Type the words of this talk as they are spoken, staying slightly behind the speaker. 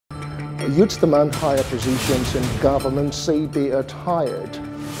Youths demand higher positions in government, say they are tired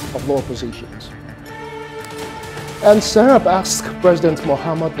of lower positions. And Serap asked President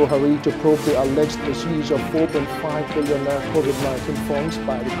Muhammad Buhari to probe the alleged misuse of 4.5 billion COVID-19 funds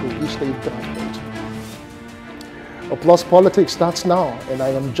by the Kogi state government. A Plus Politics starts now, and I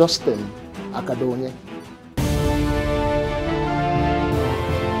am Justin Akadonye.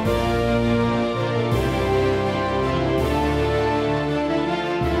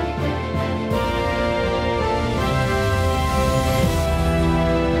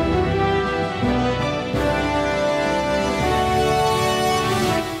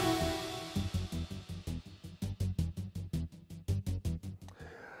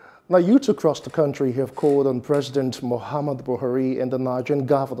 Now, youths across the country have called on President Muhammad Buhari and the Nigerian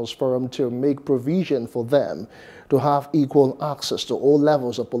Governors Forum to make provision for them to have equal access to all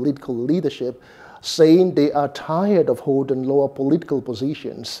levels of political leadership, saying they are tired of holding lower political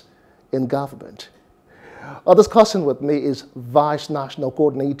positions in government. Discussing with me is Vice National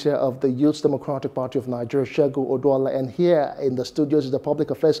Coordinator of the Youth Democratic Party of Nigeria, Segun Oduola, and here in the studios is the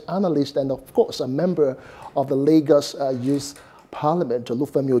Public Affairs Analyst and, of course, a member of the Lagos Youth Parliament,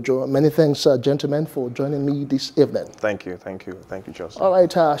 Femi Ojo. Many thanks, gentlemen, for joining me this evening. Thank you, Justin. All right,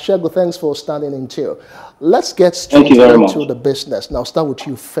 Segun, thanks for standing in too. Let's get straight into the business. Now, start with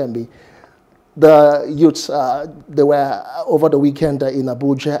you, Femi. The youths, they were over the weekend in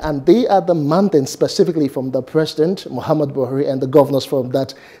Abuja, and they are demanding specifically from the President, Muhammad Buhari, and the governors from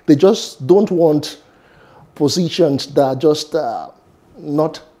that they just don't want positions that are just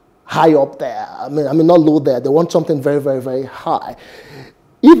not high up there. I mean, not low there. They want something very, very, very high.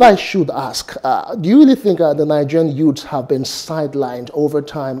 If I should ask, do you really think the Nigerian youths have been sidelined over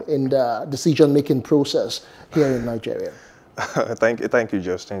time in the decision-making process here in Nigeria? Thank you,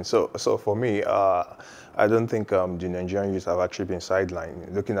 Justin. So for me, I don't think the Nigerian youth have actually been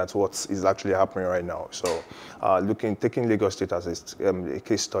sidelined. Looking at what is actually happening right now. So, taking Lagos State as a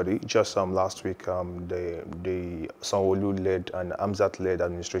case study, just last week, the Sanwo-Olu-led and Amzat-led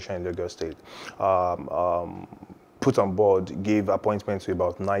administration in Lagos State put on board, gave appointments to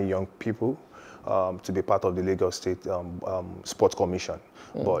about 9 young people to be part of the Lagos State Sports Commission.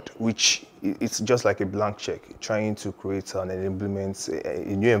 But which it's just like a blank check, trying to create an enablement,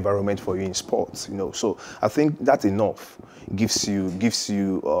 a new environment for you in sports. So I think that's enough. Gives you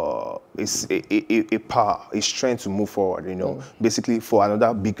a power, a strength to move forward. Basically for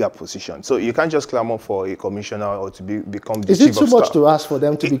another bigger position. So you can't just clamor for a commissioner or to become the chief of staff. Is it too much to ask for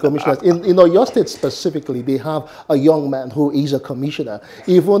them to be commissioners? In your state specifically, they have a young man who is a commissioner.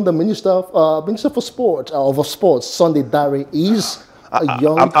 Even the minister for sport of sports, Sunday Dare, is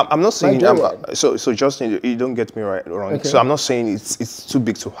I'm not saying so Justin, you don't get me wrong. Okay. So I'm not saying it's too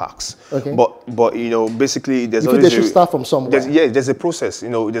big to ask. Okay. But basically there's always they should start from somewhere. There's a process.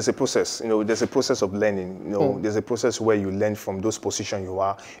 There's a process. There's a process of learning. There's a process where you learn from those positions you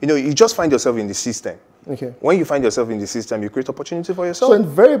are. You just find yourself in the system. Okay. When you find yourself in the system, you create opportunity for yourself. So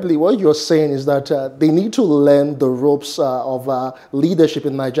invariably, what you're saying is that they need to learn the ropes of leadership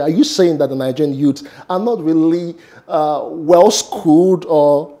in Nigeria. Are you saying that the Nigerian youth are not really well-schooled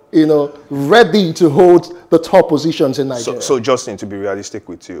or ready to hold the top positions in Nigeria? So Justin, to be realistic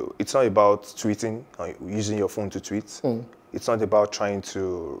with you, it's not about tweeting, or using your phone to tweet. It's not about trying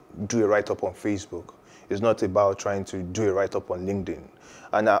to do a write-up on Facebook. It's not about trying to do a write-up on LinkedIn.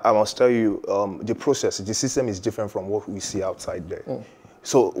 And I must tell you, the system is different from what we see outside there.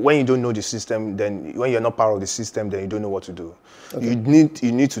 So when you don't know the system, then when you're not part of the system, then you don't know what to do. Okay. You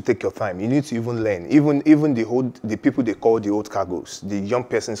need to take your time. You need to even learn. Even the people they call the old cargos, the young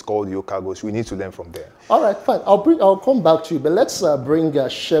persons called the old cargos. We need to learn from there. All right, fine. I'll come back to you, but let's bring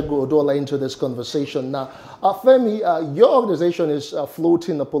Segun Oduola into this conversation now. Femi, your organization is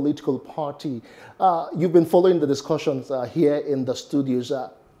floating a political party. You've been following the discussions here in the studios.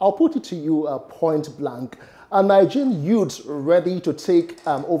 I'll put it to you point blank. Are Nigerian youths ready to take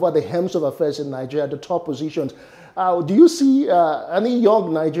over the helms of affairs in Nigeria, the top positions? Do you see any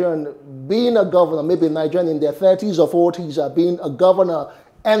young Nigerian being a governor, maybe Nigerian in their 30s or 40s, being a governor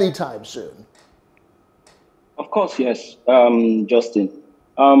anytime soon? Of course, yes, Justin.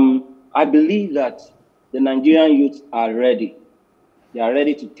 I believe that the Nigerian youths are ready. They are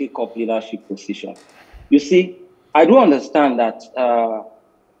ready to take up leadership positions. You see, I do understand that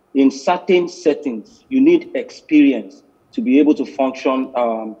in certain settings, you need experience to be able to function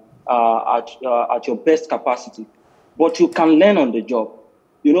at your best capacity. But you can learn on the job.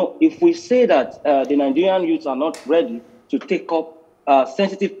 If we say that the Nigerian youths are not ready to take up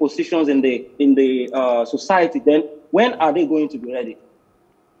sensitive positions in the society, then when are they going to be ready?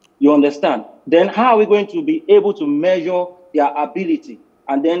 You understand? Then how are we going to be able to measure their ability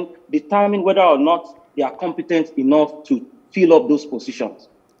and then determine whether or not they are competent enough to fill up those positions.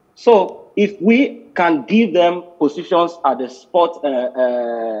 So if we can give them positions at the sport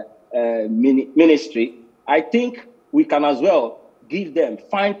ministry, I think we can as well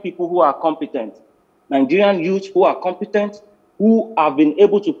find people who are competent, Nigerian youth who are competent, who have been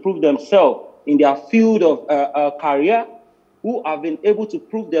able to prove themselves in their field of career, who have been able to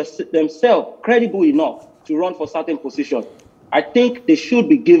prove themselves credible enough to run for certain positions. I think they should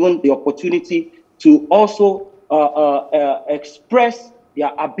be given the opportunity to also express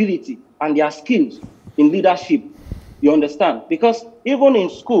their ability and their skills in leadership. You understand? Because even in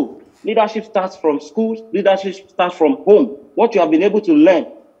school, leadership starts from schools, leadership starts from home. What you have been able to learn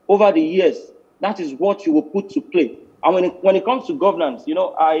over the years, that is what you will put to play. And when it comes to governance, you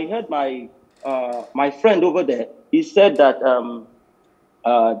know, I heard my friend over there. He said that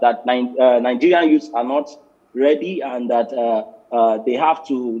Nigerian youths are not ready and that they have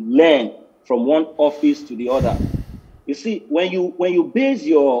to learn from one office to the other. You see, when you base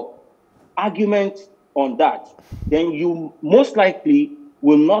your argument on that, then you most likely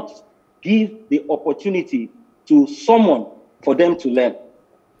will not give the opportunity to someone for them to learn.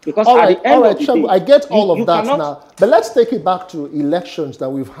 Because at the end of the day, I get all of that now. But let's take it back to elections that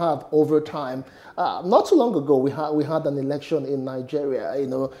we've had over time. Not too long ago, we had an election in Nigeria, you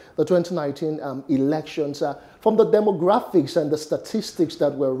know, the 2019 elections. From the demographics and the statistics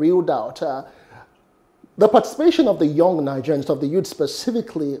that were reeled out, the participation of the young Nigerians, of the youth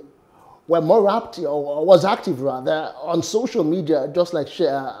specifically, were more active, or was active rather, on social media, just like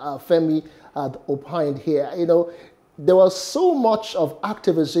Femi had opined here. You know, there was so much of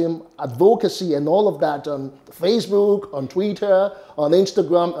activism, advocacy, and all of that on Facebook, on Twitter, on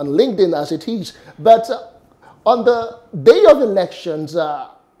Instagram, and LinkedIn as it is. But on the day of elections,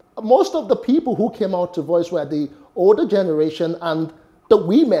 most of the people who came out to voice were the older generation and the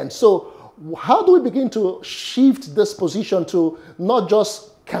women. So how do we begin to shift this position to not just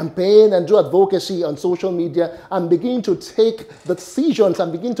campaign and do advocacy on social media and begin to take the decisions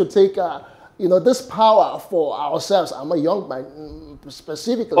and begin to take you know, this power for ourselves? I'm a young man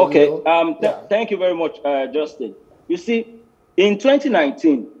specifically. Okay, you know? Thank you very much, Justin. You see, in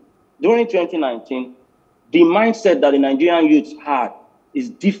 2019, during 2019, the mindset that the Nigerian youth had is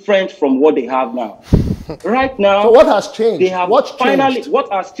different from what they have now. Right now, so what has changed? They have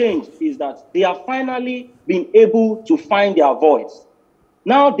what has changed is that they have finally been able to find their voice.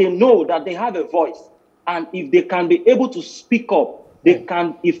 Now they know that they have a voice, and if they can be able to speak up, they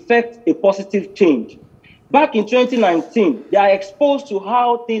can effect a positive change. Back in 2019, they are exposed to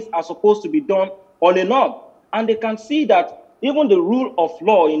how things are supposed to be done on and on, and they can see that even the rule of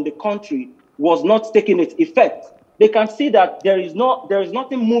law in the country was not taking its effect. They can see that there is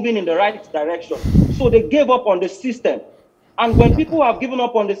nothing moving in the right direction. So they gave up on the system. And when people have given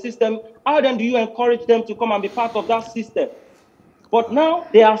up on the system, how then do you encourage them to come and be part of that system? But now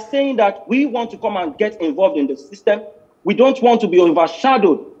they are saying that we want to come and get involved in the system. We don't want to be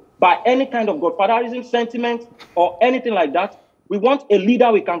overshadowed by any kind of godfatherism sentiment or anything like that. We want a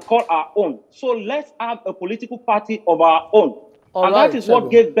leader we can call our own. So let's have a political party of our own. That is what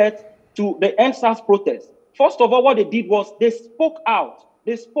gave birth to the NSAS protest. First of all, what they did was they spoke out,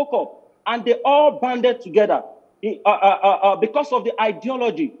 they spoke up, and they all banded together because of the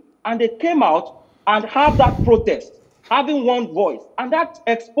ideology. And they came out and had that protest, having one voice. And that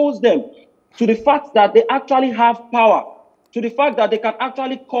exposed them to the fact that they actually have power, to the fact that they can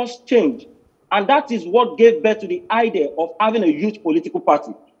actually cause change. And that is what gave birth to the idea of having a youth political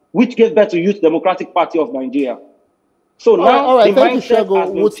party, which gave birth to Youth Democratic Party of Nigeria. So now the mindset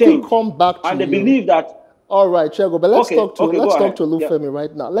has been changed, come back to and they believe that. All right, Chego, but let's talk to Femi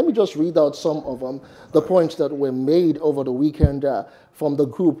right now. Let me just read out some of the points that were made over the weekend from the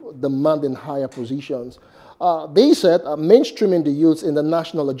group demanding higher positions. They said mainstreaming the youth in the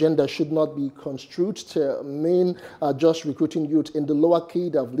national agenda should not be construed to mean just recruiting youth in the lower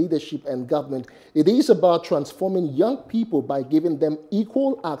cadre of leadership and government. It is about transforming young people by giving them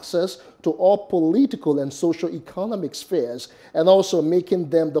equal access to all political and socio-economic spheres, and also making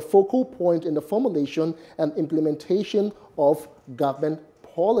them the focal point in the formulation and implementation of government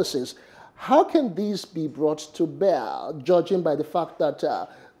policies. How can these be brought to bear, judging by the fact that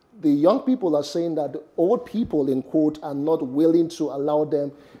the young people are saying that the old people, in quote, are not willing to allow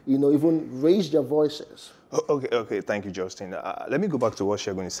them, you know, even raise their voices? Okay, thank you, Justin. Let me go back to what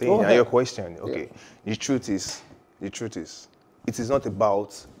Segun is saying. Your question, okay. Yeah. The truth is, it is not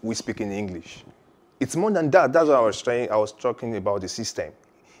about we speaking English. It's more than that. That's what I was talking about the system.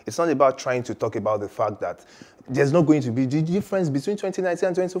 It's not about trying to talk about the fact that there's not going to be the difference between 2019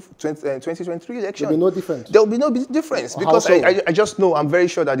 and 2023 election. There'll be no difference. There will be no difference because so? I just know, I'm very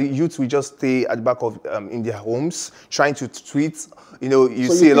sure that the youth will just stay at the back of in their homes trying to tweet. You know, you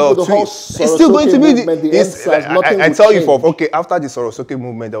so see you a lot of tweets. It's still going to be I tell you okay, after the Sorosoke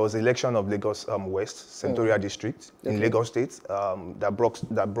movement, there was an election of Lagos West, Senatorial District in Lagos State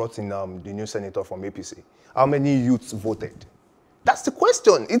that brought in the new senator from APC. How many youths voted? That's the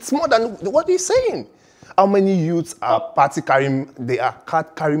question. It's more than what he's saying. How many youths are party carrying, they are card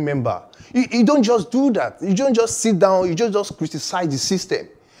carrying member? You don't just do that. You don't just sit down, you just criticize the system.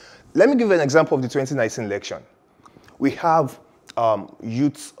 Let me give you an example of the 2019 election. We have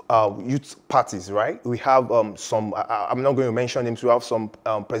youth parties, right? We have some, I'm not going to mention names, we have some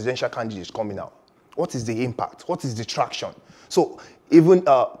presidential candidates coming out. What is the impact? What is the traction? So even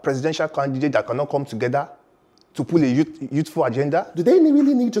presidential candidates that cannot come together to pull a youthful agenda. Do they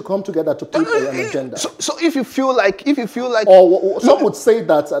really need to come together to pull an agenda? So if you feel like, or some would say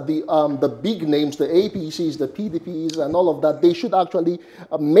that the big names, the APCs, the PDPs, and all of that, they should actually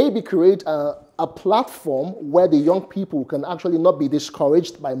maybe create a platform where the young people can actually not be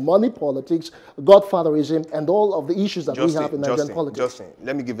discouraged by money politics, godfatherism, and all of the issues that we have in Nigerian politics. Justin,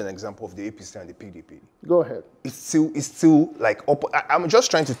 let me give an example of the APC and the PDP. Go ahead. It's still like, I'm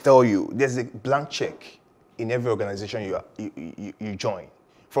just trying to tell you, there's a blank check in every organization you join.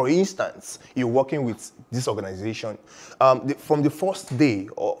 For instance, you're working with this organization. From the first day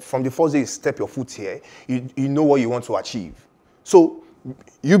you step your foot here, you know what you want to achieve. So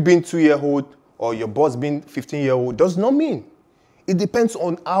you being 2-year-old or your boss being 15-year-old does not mean. It depends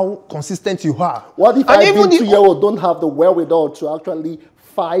on how consistent you are. What if I being 2-year-old don't have the wherewithal to actually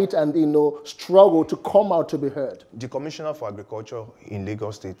fight and struggle to come out to be heard? The Commissioner for Agriculture in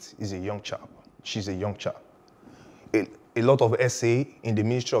Lagos State is a young chap. She's a young chap. A lot of SA in the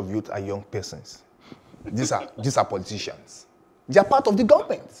Ministry of Youth are young persons. These are politicians. They are part of the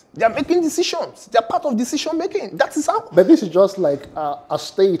government. They are making decisions. They are part of decision making. That is how. But this is just like a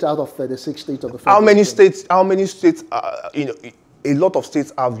state out of 36 states of the federal. How many states? A lot of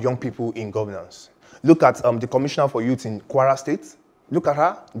states have young people in governance. Look at the Commissioner for Youth in Kwara State. Look at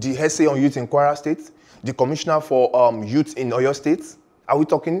her. The SA on Youth in Kwara State. The Commissioner for Youth in Oyo State. Are we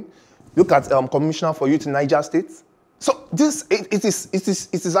talking? Look at Commissioner for Youth in Niger State. So it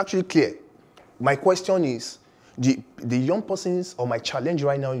is actually clear. My question is, the young persons, or my challenge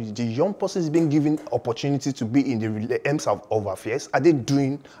right now is the young persons being given opportunity to be in the aims of affairs. Are they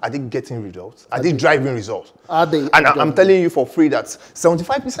getting results? Are they driving results? Are they? And I'm telling you for free that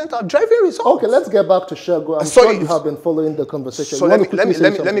 75% are driving results. Okay, let's get back to Segun. I'm sure you have been following the conversation. So let me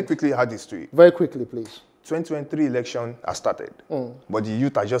quickly add this to you. Very quickly, please. 2023 election has started, but the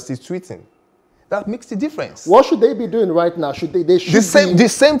youth are just tweeting. That makes the difference. What should they be doing right now? Should they should the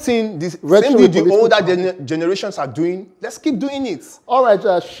same thing the older generations are doing. Let's keep doing it. All right,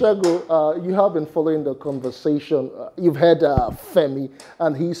 Segun, you have been following the conversation. You've heard Femi,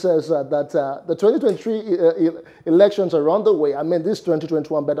 and he says that the 2023 elections are on the way. I mean, this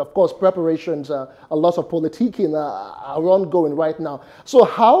 2021, but of course, preparations, a lot of politicking are ongoing right now. So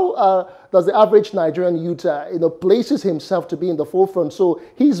how does the average Nigerian youth places himself to be in the forefront so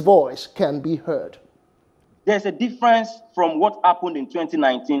his voice can be heard? There's a difference from what happened in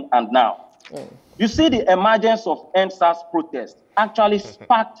 2019 and now. You see, the emergence of EndSARS protest actually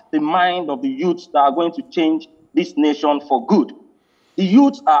sparked the mind of the youths that are going to change this nation for good. The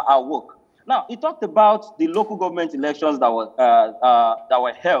youths are awoke. Now, he talked about the local government elections that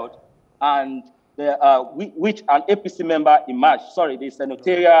were held, and which an APC member emerged. Sorry, the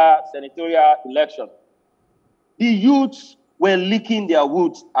senatorial election. The youths were licking their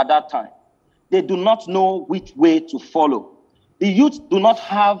wounds at that time. They do not know which way to follow. The youth do not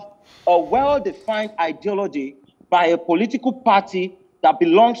have a well-defined ideology by a political party that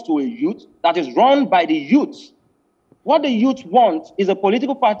belongs to a youth, that is run by the youth. What the youth want is a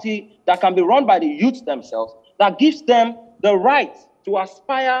political party that can be run by the youth themselves, that gives them the right to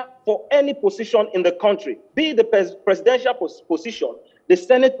aspire for any position in the country, be it the presidential position, the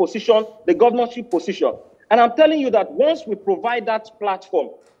Senate position, the governorship position. And I'm telling you that once we provide that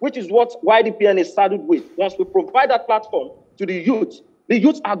platform, which is what YDPN is saddled with, once we provide that platform to the youth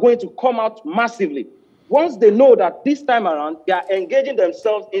are going to come out massively. Once they know that this time around, they are engaging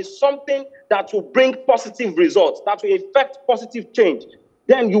themselves in something that will bring positive results, that will effect positive change,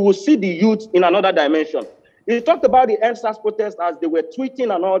 then you will see the youth in another dimension. You talked about the EndSARS protest as they were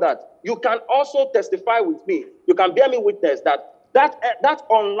tweeting and all that. You can also testify with me. You can bear me witness that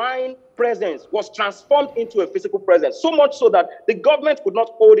online presence was transformed into a physical presence, so much so that the government could not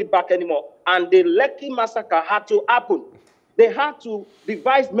hold it back anymore, and the Lekki massacre had to happen. They had to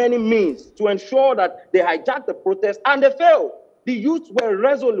devise many means to ensure that they hijacked the protest, and they failed. The youth were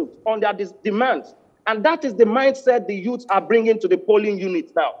resolute on their demands. And that is the mindset the youths are bringing to the polling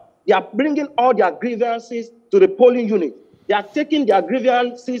units now. They are bringing all their grievances to the polling unit. They are taking their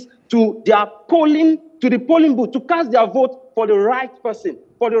grievances to the polling booth to cast their vote for the right person,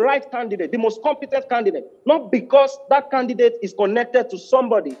 for the right candidate, the most competent candidate. Not because that candidate is connected to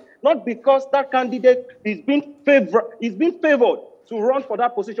somebody, not because that candidate is being favored to run for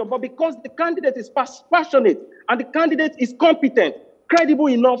that position, but because the candidate is passionate and the candidate is competent, credible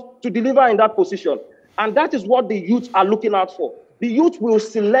enough to deliver in that position. And that is what the youth are looking out for. The youth will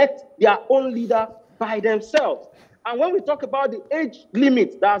select their own leader by themselves. And when we talk about the age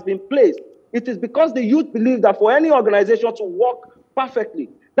limit that has been placed, it is because the youth believe that for any organization to work perfectly,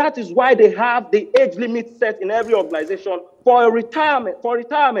 that is why they have the age limit set in every organization for retirement.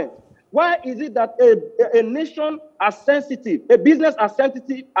 Why is it that a nation as sensitive, a business as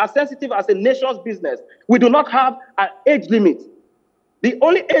sensitive as a nation's business, we do not have an age limit? The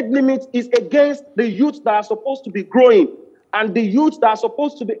only age limit is against the youth that are supposed to be growing and the youth that are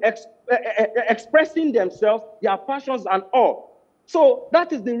supposed to be expressing themselves, their passions and all. So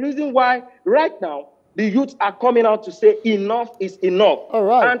that is the reason why right now the youth are coming out to say enough is enough. All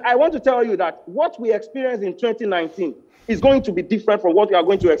right. And I want to tell you that what we experienced in 2019 is going to be different from what we are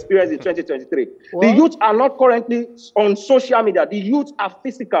going to experience in 2023. Well, the youth are not currently on social media. The youth are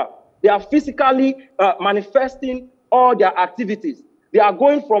physical. They are physically manifesting all their activities. They are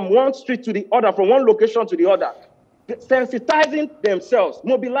going from one street to the other, from one location to the other, sensitizing themselves,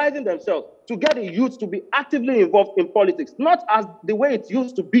 mobilizing themselves to get the youth to be actively involved in politics, not as the way it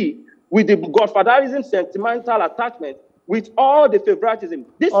used to be with the godfatherism, sentimental attachment, with all the favoritism.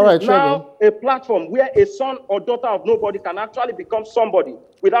 This is now a platform where a son or daughter of nobody can actually become somebody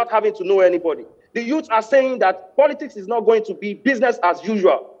without having to know anybody. The youth are saying that politics is not going to be business as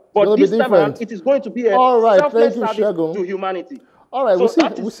usual, but this time around, it is going to be a selfless service to humanity. All right, so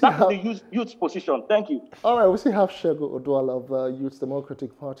that is the youth's position. Thank you. All right, we still have Segun Oduola of Youth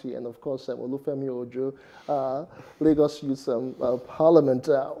Democratic Party and, of course, Femi Ojo, Lagos Youth Parliament.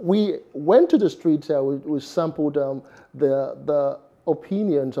 We went to the streets, we sampled the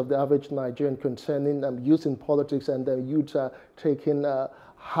opinions of the average Nigerian concerning youth in politics and youth taking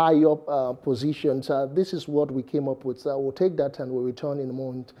high up positions. This is what we came up with. We'll take that and we'll return in a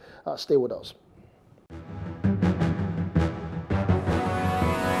moment. Stay with us.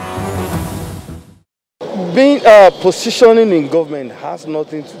 Being positioning in government has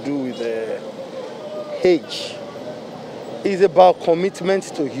nothing to do with age. It's about commitment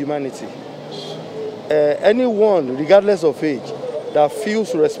to humanity. Anyone, regardless of age, that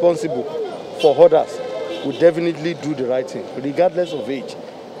feels responsible for others will definitely do the right thing, regardless of age.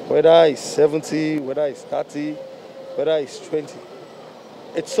 Whether it's 70, whether it's 30, whether it's 20.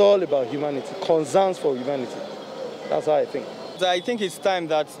 It's all about humanity, concerns for humanity. That's how I think. I think it's time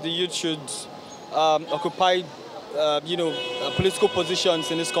that the youth should occupy, political positions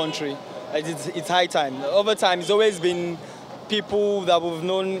in this country. It's high time. Over time, it's always been people that we've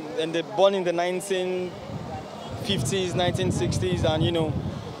known and they're born in the 1950s, 1960s, and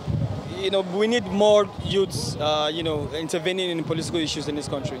we need more youths, intervening in political issues in this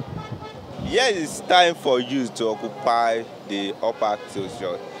country. Yes, it's time for youth to occupy the upper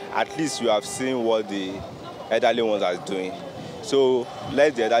position. At least you have seen what the elderly ones are doing. So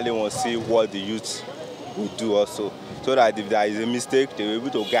let the elderly ones see what the youth will do also, so that if there is a mistake, they will be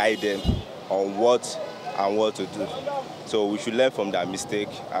able to guide them on what to do. So we should learn from that mistake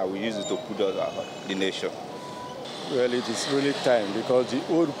and we use it to put us the nation. Well, it is really time because the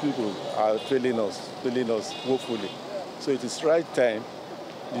old people are failing us woefully. So it is right time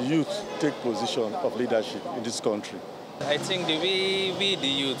the youth take position of leadership in this country. I think the way we, the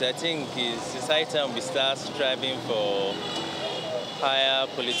youth, I think it's high time we start striving for higher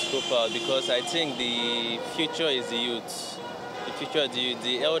political power, because I think the future is the youth. The future is the youth.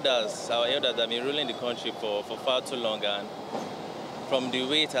 The elders, our elders have been ruling the country for far too long, and from the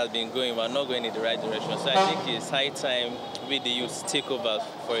way it has been going, we're not going in the right direction. So I think it's high time we, the youth, take over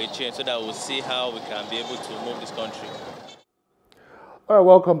for a change so that we'll see how we can be able to move this country. All right,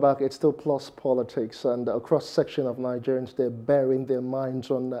 welcome back. It's still Plus Politics, and a cross-section of Nigerians, they're bearing their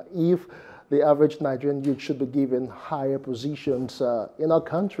minds on if the average Nigerian youth should be given higher positions in our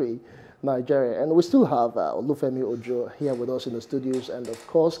country, Nigeria. And we still have Femi Ojo here with us in the studios, and of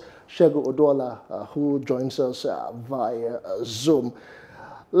course, Segun Oduola, who joins us via Zoom.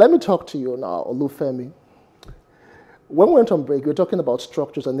 Let me talk to you now, Femi. when we went on break, we were talking about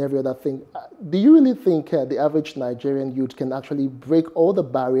structures and every other thing. Do you really think the average Nigerian youth can actually break all the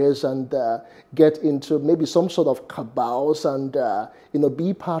barriers and get into maybe some sort of cabals and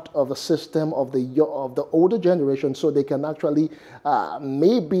be part of a system of the older generation, so they can actually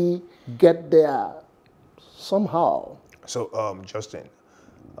maybe get there somehow? So, Justin,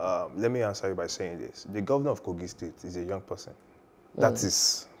 let me answer you by saying this. The governor of Kogi State is a young person. That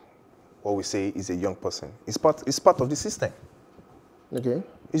is what we say is a young person. It's part of the system. Okay.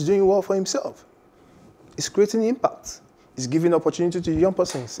 He's doing well for himself. He's creating impact. He's giving opportunity to young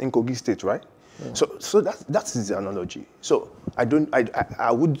persons in Kogi State, right? Yeah. So that is the analogy. So I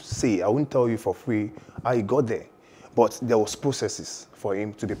wouldn't tell you for free how he got there, but there was processes for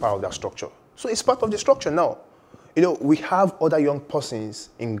him to be part of that structure. So it's part of the structure now. We have other young persons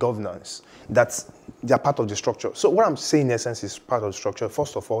in governance that they are part of the structure. So what I'm saying in essence is part of the structure.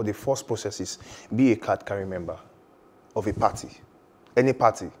 First of all, the first process is be a card-carrying member of a party. Any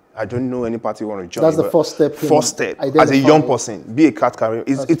party. I don't know any party you want to join. That's the first step. First step. As a young person, be a card-carrying.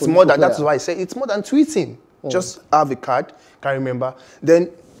 It's more than, that's why I say it's more than tweeting. Just have a card-carrying member, then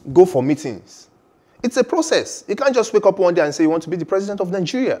go for meetings. It's a process. You can't just wake up one day and say you want to be the president of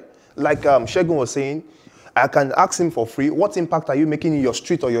Nigeria. Like Segun was saying, I can ask him for free, what impact are you making in your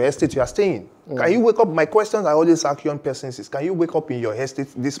street or your estate you are staying? Can you wake up, my questions I always ask young persons is, can you wake up in your estate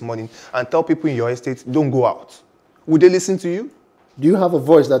this morning and tell people in your estate, don't go out? Would they listen to you? Do you have a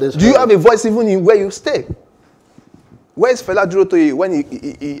voice that is heard? Do you have a voice even in where you stay? Where is Fela Durotoye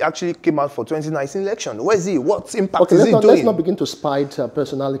when he actually came out for 2019 election? Where is he? What impact is he doing? Let's not begin to spite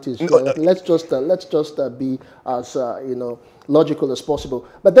personalities. Let's just be as logical as possible.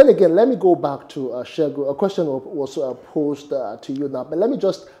 But then again, let me go back to Segun. A question was posed to you now, but let me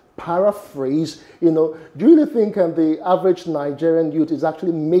just paraphrase. Do you really think the average Nigerian youth is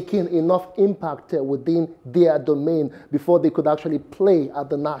actually making enough impact within their domain before they could actually play at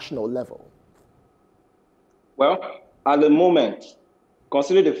the national level? Well, at the moment,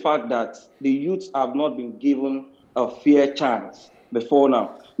 consider the fact that the youths have not been given a fair chance before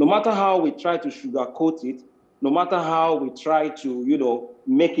now. No matter how we try to sugarcoat it, no matter how we try to,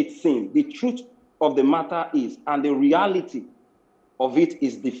 make it seem, the truth of the matter is, and the reality of it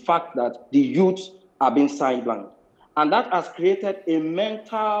is the fact that the youths are being sidelined. And that has created a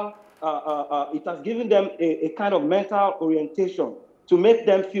mental, it has given them a kind of mental orientation to make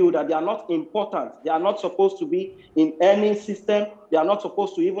them feel that they are not important. They are not supposed to be in any system. They are not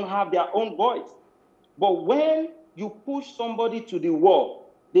supposed to even have their own voice. But when you push somebody to the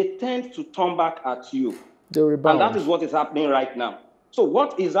wall, they tend to turn back at you. And that is what is happening right now. So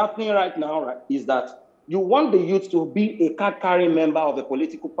what is happening right now is that you want the youth to be a card-carrying member of a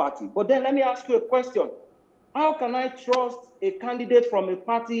political party. But then let me ask you a question. How can I trust a candidate from a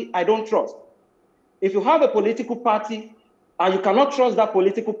party I don't trust? If you have a political party and you cannot trust that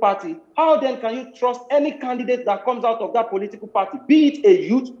political party, how then can you trust any candidate that comes out of that political party, be it a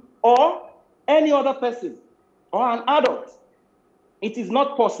youth or any other person or an adult? It is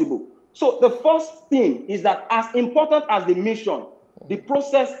not possible. So the first thing is that as important as the mission, the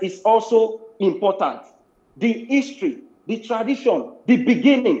process is also important. The history, the tradition, the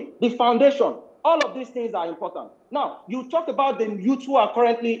beginning, the foundation, all of these things are important. Now, you talk about the youth who are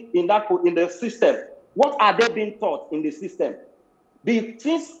currently in the system. What are they being taught in the system?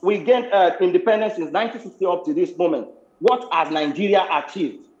 Since we gained independence in 1960 up to this moment, what has Nigeria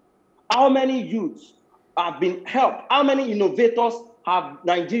achieved? How many youths have been helped? How many innovators have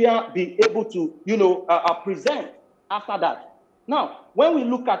Nigeria been able to, present after that? Now, when we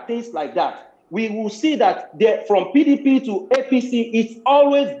look at things like that, we will see that from PDP to APC, it's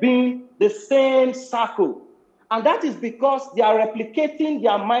always been the same circle. And that is because they are replicating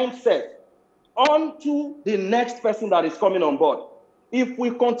their mindset onto the next person that is coming on board. If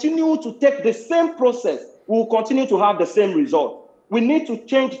we continue to take the same process, we will continue to have the same result. We need to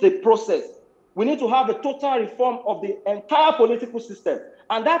change the process. We need to have a total reform of the entire political system.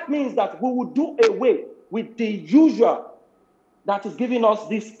 And that means that we will do away with the usual that is giving us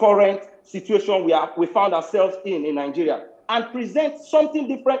this current situation we found ourselves in Nigeria, and present something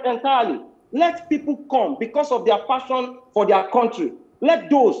different entirely. Let people come because of their passion for their country. Let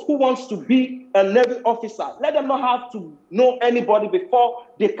those who want to be a Navy officer, let them not have to know anybody before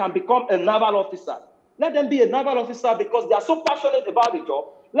they can become a naval officer. Let them be a naval officer because they are so passionate about the job.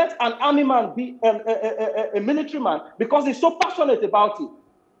 Let an army man be a military man because he's so passionate about it.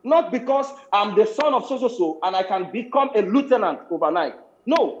 Not because I'm the son of so-so-so and I can become a lieutenant overnight.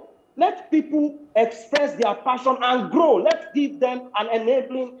 No, let people express their passion and grow. Let's give them an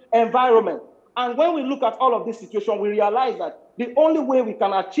enabling environment. And when we look at all of this situation, we realize that the only way we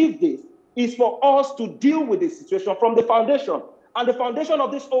can achieve this is for us to deal with the situation from the foundation. And the foundation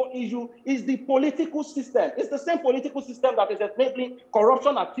of this whole issue is the political system. It's the same political system that is enabling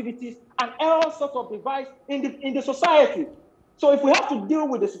corruption activities and all sorts of device in the society. So if we have to deal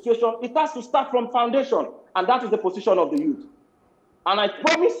with the situation, it has to start from foundation, and that is the position of the youth. And I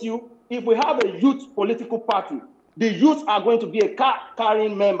promise you, if we have a youth political party, the youth are going to be a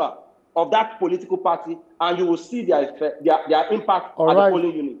carrying member of that political party, and you will see their effect, their impact at the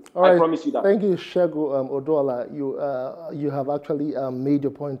polling unit. I promise you that. Thank you, Segun Oduola. You have actually made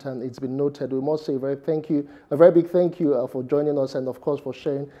your point, and it's been noted. We must say a very big thank you for joining us, and of course for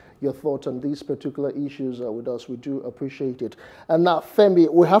sharing your thoughts on these particular issues with us. We do appreciate it. And now,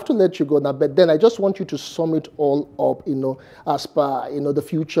 Femi, we have to let you go now, but then I just want you to sum it all up, as per, the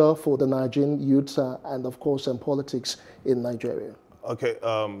future for the Nigerian youths and of course politics in Nigeria. Okay,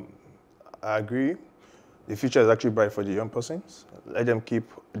 I agree. The future is actually bright for the young persons. Let them keep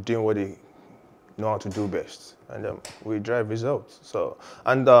doing what they know how to do best, and we drive results. So,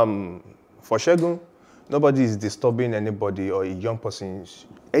 and for Segun, nobody is disturbing anybody or a young person.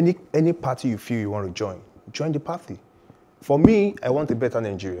 Any party you feel you want to join the party. For me, I want a better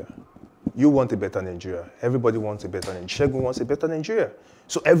Nigeria. You want a better Nigeria. Everybody wants a better Nigeria. Segun wants a better Nigeria.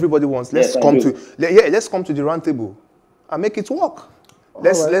 So everybody wants. Let's come to the round table and make it work.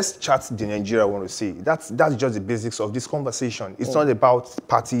 Let's chat the Nigeria I want to see. That's just the basics of this conversation. It's not about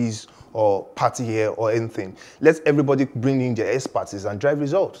parties or party here or anything. Let everybody bring in their expertise and drive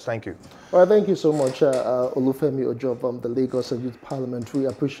results. Thank you. All right, thank you so much, Olufemi Ojo from the Lagos Youth Parliament. We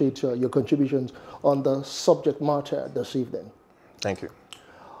appreciate your contributions on the subject matter this evening. Thank you.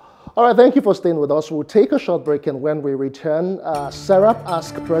 All right, thank you for staying with us. We'll take a short break, and when we return, Serap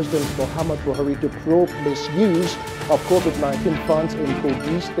asked President Muhammad Buhari to probe misuse of COVID-19 funds in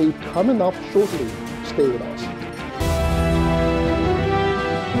Kogi State coming up shortly. Stay with us.